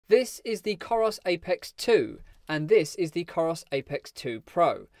This is the Coros Apex 2 and this is the Coros Apex 2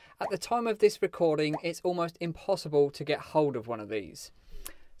 Pro. At the time of this recording, it's almost impossible to get hold of one of these.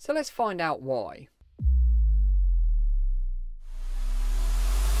 So let's find out why.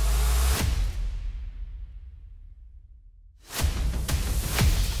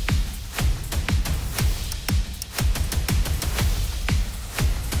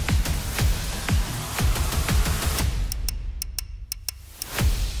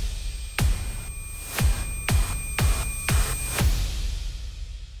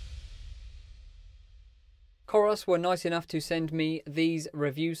 Coros were nice enough to send me these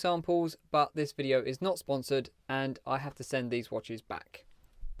review samples, but this video is not sponsored and I have to send these watches back.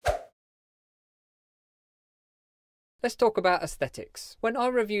 Let's talk about aesthetics. When I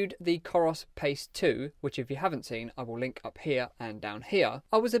reviewed the Coros Pace 2, which if you haven't seen, I will link up here and down here,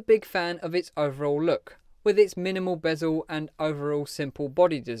 I was a big fan of its overall look, with its minimal bezel and overall simple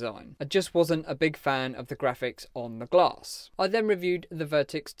body design. I just wasn't a big fan of the graphics on the glass. I then reviewed the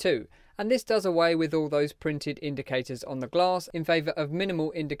Vertix 2, and this does away with all those printed indicators on the glass in favour of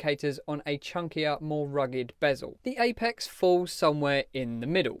minimal indicators on a chunkier, more rugged bezel. The Apex falls somewhere in the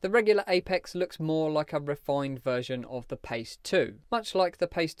middle. The regular Apex looks more like a refined version of the Pace 2. Much like the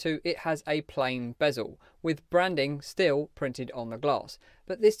Pace 2, it has a plain bezel, with branding still printed on the glass,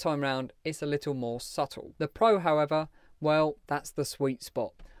 but this time round it's a little more subtle. The Pro, however, well, that's the sweet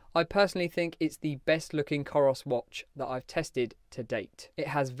spot. I personally think it's the best looking Coros watch that I've tested to date. It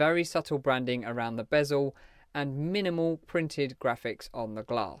has very subtle branding around the bezel and minimal printed graphics on the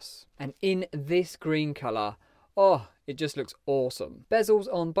glass. And in this green colour, oh, it just looks awesome. Bezels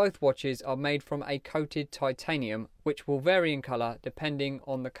on both watches are made from a coated titanium, which will vary in colour depending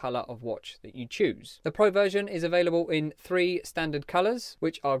on the colour of watch that you choose. The Pro version is available in 3 standard colours,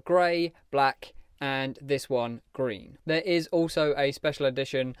 which are grey, black, and this one green. There is also a special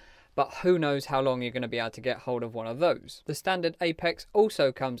edition, but who knows how long you're going to be able to get hold of one of those. The standard Apex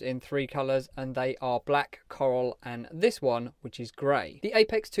also comes in 3 colours, and they are black, coral, and this one, which is grey. The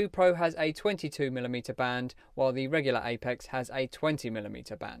Apex 2 Pro has a 22mm band, while the regular Apex has a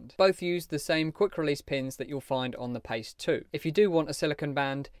 20mm band. Both use the same quick release pins that you'll find on the Pace 2. If you do want a silicone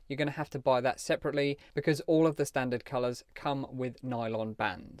band, you're going to have to buy that separately because all of the standard colours come with nylon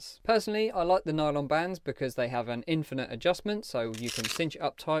bands. Personally, I like the nylon bands because they have an infinite adjustment, so you can cinch it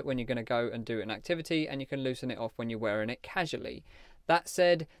up tight when you're going to go and do an activity, and you can loosen it off when you're wearing it casually. That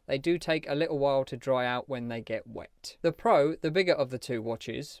said, they do take a little while to dry out when they get wet. The Pro, the bigger of the 2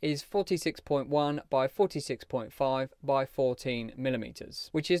 watches, is 46.1 by 46.5 by 14mm,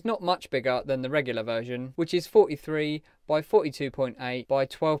 which is not much bigger than the regular version, which is 43 by 42.8 by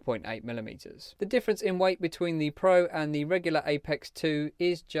 12.8mm. The difference in weight between the Pro and the regular Apex 2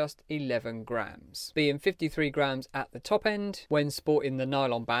 is just 11 grams, being 53 grams at the top end when sporting the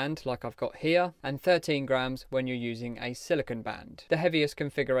nylon band like I've got here, and 13 grams when you're using a silicone band. The heaviest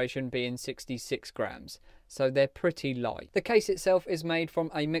configuration being 66 grams. So they're pretty light. The case itself is made from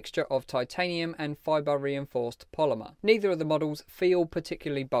a mixture of titanium and fibre reinforced polymer. Neither of the models feel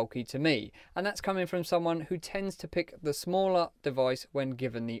particularly bulky to me, and that's coming from someone who tends to pick the smaller device when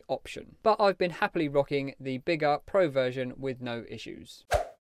given the option. But I've been happily rocking the bigger Pro version with no issues.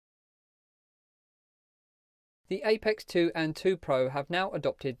 The Apex 2 and 2 Pro have now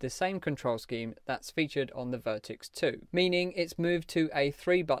adopted the same control scheme that's featured on the Vertix 2, meaning it's moved to a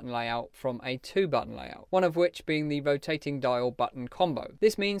 3-button layout from a 2-button layout, one of which being the rotating dial button combo.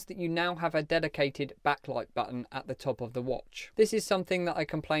 This means that you now have a dedicated backlight button at the top of the watch. This is something that I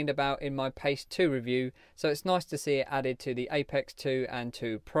complained about in my Pace 2 review, so it's nice to see it added to the Apex 2 and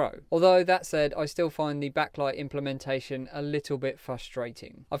 2 Pro. Although that said, I still find the backlight implementation a little bit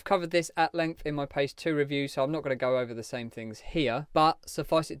frustrating. I've covered this at length in my Pace 2 review, so I'm not going to go over the same things here, but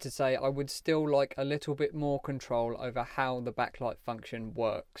suffice it to say I would still like a little bit more control over how the backlight function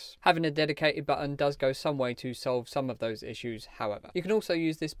works. Having a dedicated button does go some way to solve some of those issues, however. You can also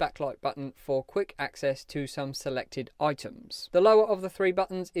use this backlight button for quick access to some selected items. The lower of the 3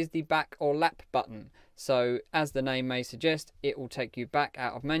 buttons is the back or lap button. So as the name may suggest, it will take you back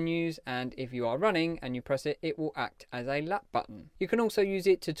out of menus, and if you are running and you press it, it will act as a lap button. You can also use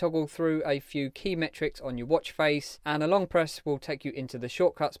it to toggle through a few key metrics on your watch face, and a long press will take you into the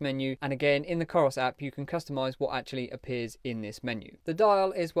shortcuts menu, and again in the Coros app you can customize what actually appears in this menu. The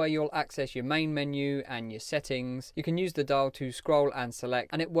dial is where you'll access your main menu and your settings. You can use the dial to scroll and select,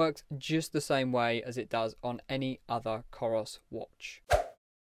 and it works just the same way as it does on any other Coros watch.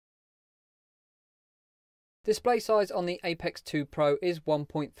 Display size on the Apex 2 Pro is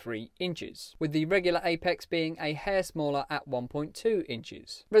 1.3 inches, with the regular Apex being a hair smaller at 1.2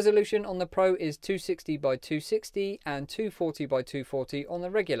 inches. Resolution on the Pro is 260 by 260 and 240 by 240 on the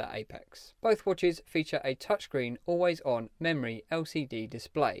regular Apex. Both watches feature a touchscreen always-on memory LCD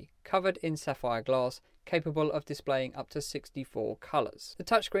display, covered in sapphire glass, capable of displaying up to 64 colours. The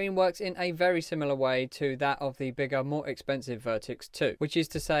touchscreen works in a very similar way to that of the bigger, more expensive Vertix 2, which is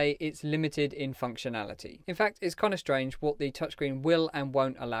to say it's limited in functionality. In fact, it's kind of strange what the touchscreen will and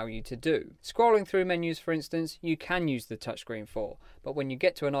won't allow you to do. Scrolling through menus, for instance, you can use the touchscreen for, but when you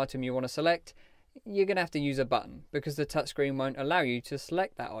get to an item you want to select, you're going to have to use a button because the touchscreen won't allow you to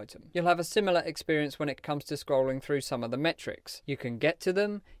select that item. You'll have a similar experience when it comes to scrolling through some of the metrics. You can get to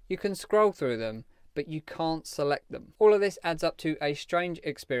them, you can scroll through them, but you can't select them. All of this adds up to a strange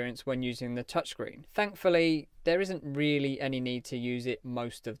experience when using the touchscreen. Thankfully, there isn't really any need to use it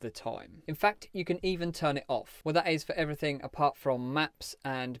most of the time. In fact, you can even turn it off. Well, that is for everything apart from maps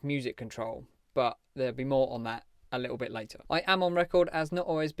and music control, but there'll be more on that a little bit later. I am on record as not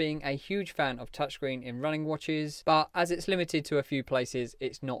always being a huge fan of touchscreen in running watches, but as it's limited to a few places,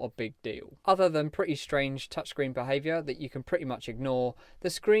 it's not a big deal. Other than pretty strange touchscreen behaviour that you can pretty much ignore, the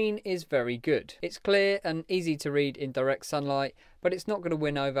screen is very good. It's clear and easy to read in direct sunlight, but it's not going to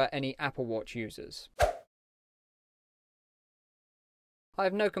win over any Apple Watch users. I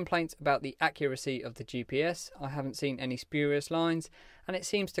have no complaints about the accuracy of the GPS, I haven't seen any spurious lines, and it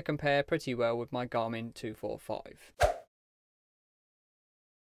seems to compare pretty well with my Garmin 245.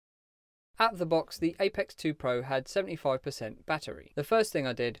 Out of the box, the Apex 2 Pro had 75% battery. The first thing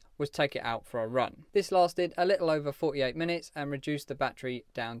I did was take it out for a run. This lasted a little over 48 minutes and reduced the battery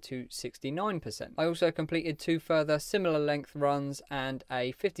down to 69%. I also completed 2 further similar length runs and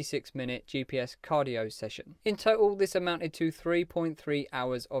a 56-minute GPS cardio session. In total, this amounted to 3.3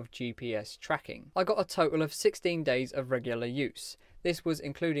 hours of GPS tracking. I got a total of 16 days of regular use. This was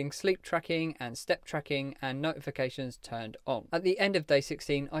including sleep tracking and step tracking and notifications turned on. At the end of day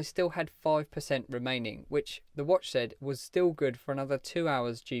 16, I still had 5% remaining, which the watch said was still good for another 2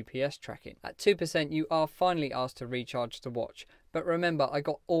 hours GPS tracking. At 2%, you are finally asked to recharge the watch, but remember, I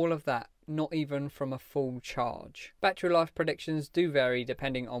got all of that not even from a full charge. Battery life predictions do vary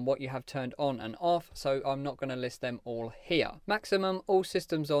depending on what you have turned on and off, so I'm not going to list them all here. Maximum all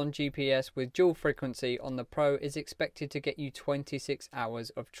systems on GPS with dual frequency on the Pro is expected to get you 26 hours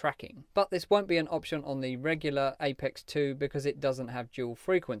of tracking. But this won't be an option on the regular Apex 2 because it doesn't have dual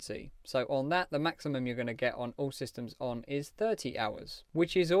frequency. So on that, the maximum you're going to get on all systems on is 30 hours,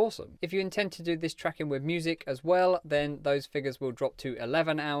 which is awesome. If you intend to do this tracking with music as well, then those figures will drop to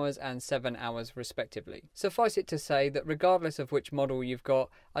 11 hours and 7 hours respectively. Suffice it to say that regardless of which model you've got,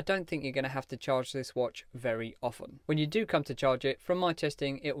 I don't think you're going to have to charge this watch very often. When you do come to charge it, from my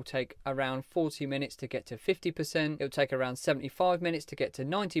testing, it will take around 40 minutes to get to 50%, it will take around 75 minutes to get to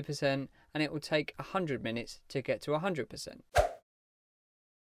 90%, and it will take 100 minutes to get to 100%.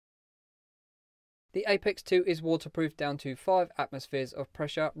 The Apex 2 is waterproof down to 5 atmospheres of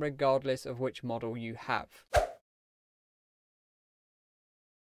pressure regardless of which model you have.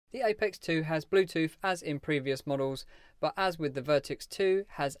 The Apex 2 has Bluetooth as in previous models, but as with the Vertix 2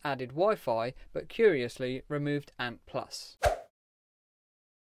 has added Wi-Fi, but curiously removed ANT+.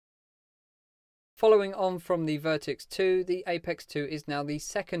 Following on from the Vertix 2, the Apex 2 is now the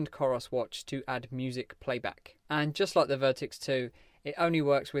second Coros watch to add music playback. And just like the Vertix 2, it only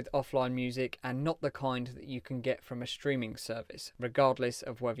works with offline music and not the kind that you can get from a streaming service, regardless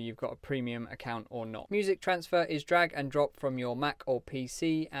of whether you've got a premium account or not. Music transfer is drag and drop from your Mac or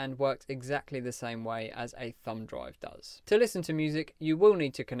PC and works exactly the same way as a thumb drive does. To listen to music, you will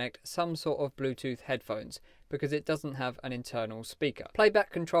need to connect some sort of Bluetooth headphones, because it doesn't have an internal speaker.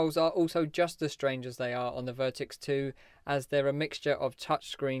 Playback controls are also just as strange as they are on the Vertix 2, as they're a mixture of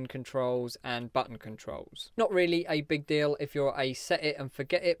touchscreen controls and button controls. Not really a big deal if you're a set it and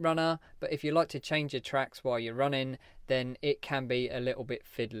forget it runner, but if you like to change your tracks while you're running, then it can be a little bit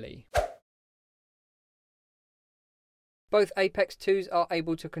fiddly. Both Apex 2s are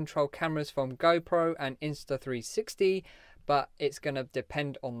able to control cameras from GoPro and Insta360, but it's going to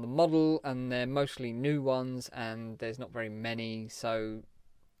depend on the model, and they're mostly new ones and there's not very many, so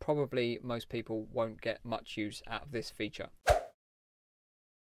probably most people won't get much use out of this feature.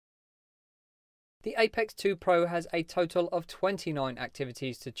 The Apex 2 Pro has a total of 29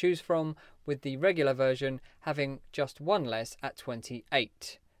 activities to choose from, with the regular version having just one less at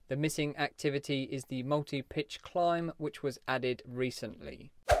 28. The missing activity is the multi-pitch climb, which was added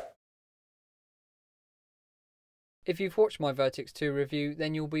recently. If you've watched my Vertix 2 review,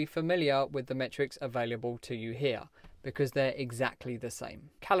 then you'll be familiar with the metrics available to you here. because they're exactly the same.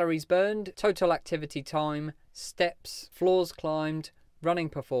 Calories burned, total activity time, steps, floors climbed, running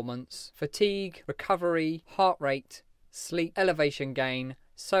performance, fatigue, recovery, heart rate, sleep, elevation gain,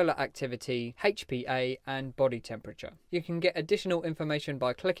 solar activity, HPA and body temperature. You can get additional information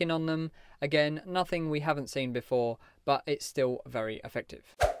by clicking on them. Again, nothing we haven't seen before, but it's still very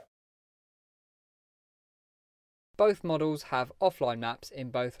effective. Both models have offline maps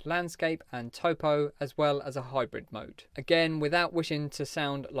in both landscape and topo, as well as a hybrid mode. Again, without wishing to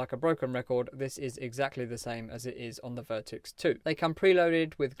sound like a broken record, this is exactly the same as it is on the Vertix 2. They come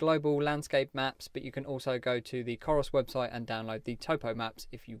preloaded with global landscape maps, but you can also go to the Coros website and download the topo maps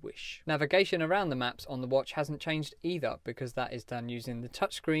if you wish. Navigation around the maps on the watch hasn't changed either, because that is done using the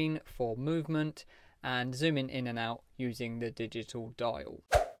touchscreen for movement and zooming in and out using the digital dial.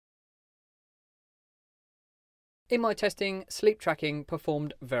 In my testing, sleep tracking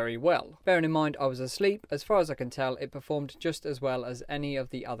performed very well. Bearing in mind I was asleep, as far as I can tell, it performed just as well as any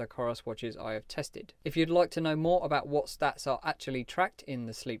of the other Coros watches I have tested. If you'd like to know more about what stats are actually tracked in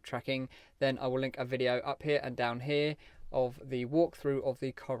the sleep tracking, then I will link a video up here and down here of the walkthrough of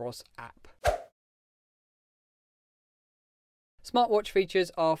the Coros app. Smartwatch features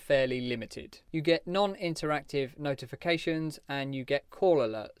are fairly limited. You get non-interactive notifications and you get call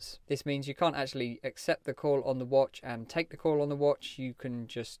alerts. This means you can't actually accept the call on the watch and take the call on the watch, you can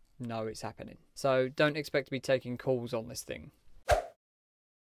just know it's happening. So don't expect to be taking calls on this thing.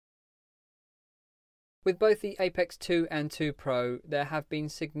 With both the Apex 2 and 2 Pro, there have been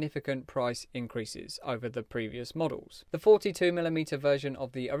significant price increases over the previous models. The 42mm version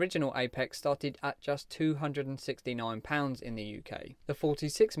of the original Apex started at just £269 in the UK. The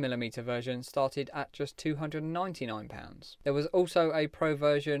 46mm version started at just £299. There was also a Pro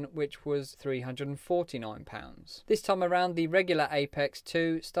version which was £349. This time around, the regular Apex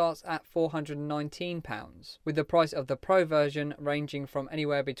 2 starts at £419, with the price of the Pro version ranging from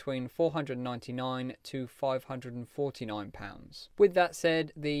anywhere between £499 to £549. With that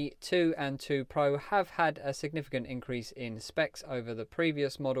said, the 2 and 2 Pro have had a significant increase in specs over the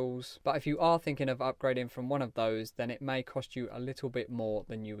previous models, but if you are thinking of upgrading from one of those, then it may cost you a little bit more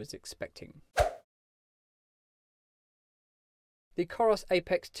than you was expecting. The Coros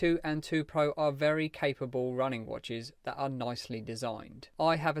Apex 2 and 2 Pro are very capable running watches that are nicely designed.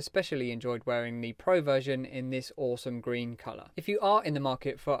 I have especially enjoyed wearing the Pro version in this awesome green colour. If you are in the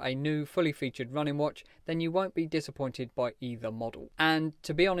market for a new fully featured running watch, then you won't be disappointed by either model. And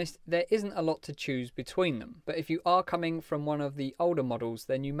to be honest, there isn't a lot to choose between them. But if you are coming from one of the older models,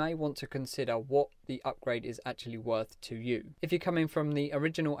 then you may want to consider what the upgrade is actually worth to you. If you're coming from the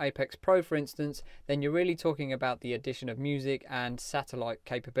original Apex Pro, for instance, then you're really talking about the addition of music and satellite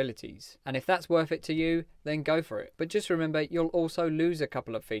capabilities. And if that's worth it to you, then go for it. But just remember, you'll also lose a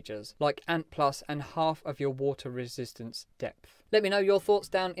couple of features, like Ant Plus and half of your water resistance depth. Let me know your thoughts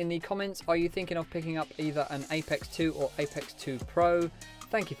down in the comments. Are you thinking of picking up either an Apex 2 or Apex 2 Pro?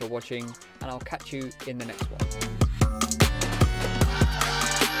 Thank you for watching, and I'll catch you in the next one.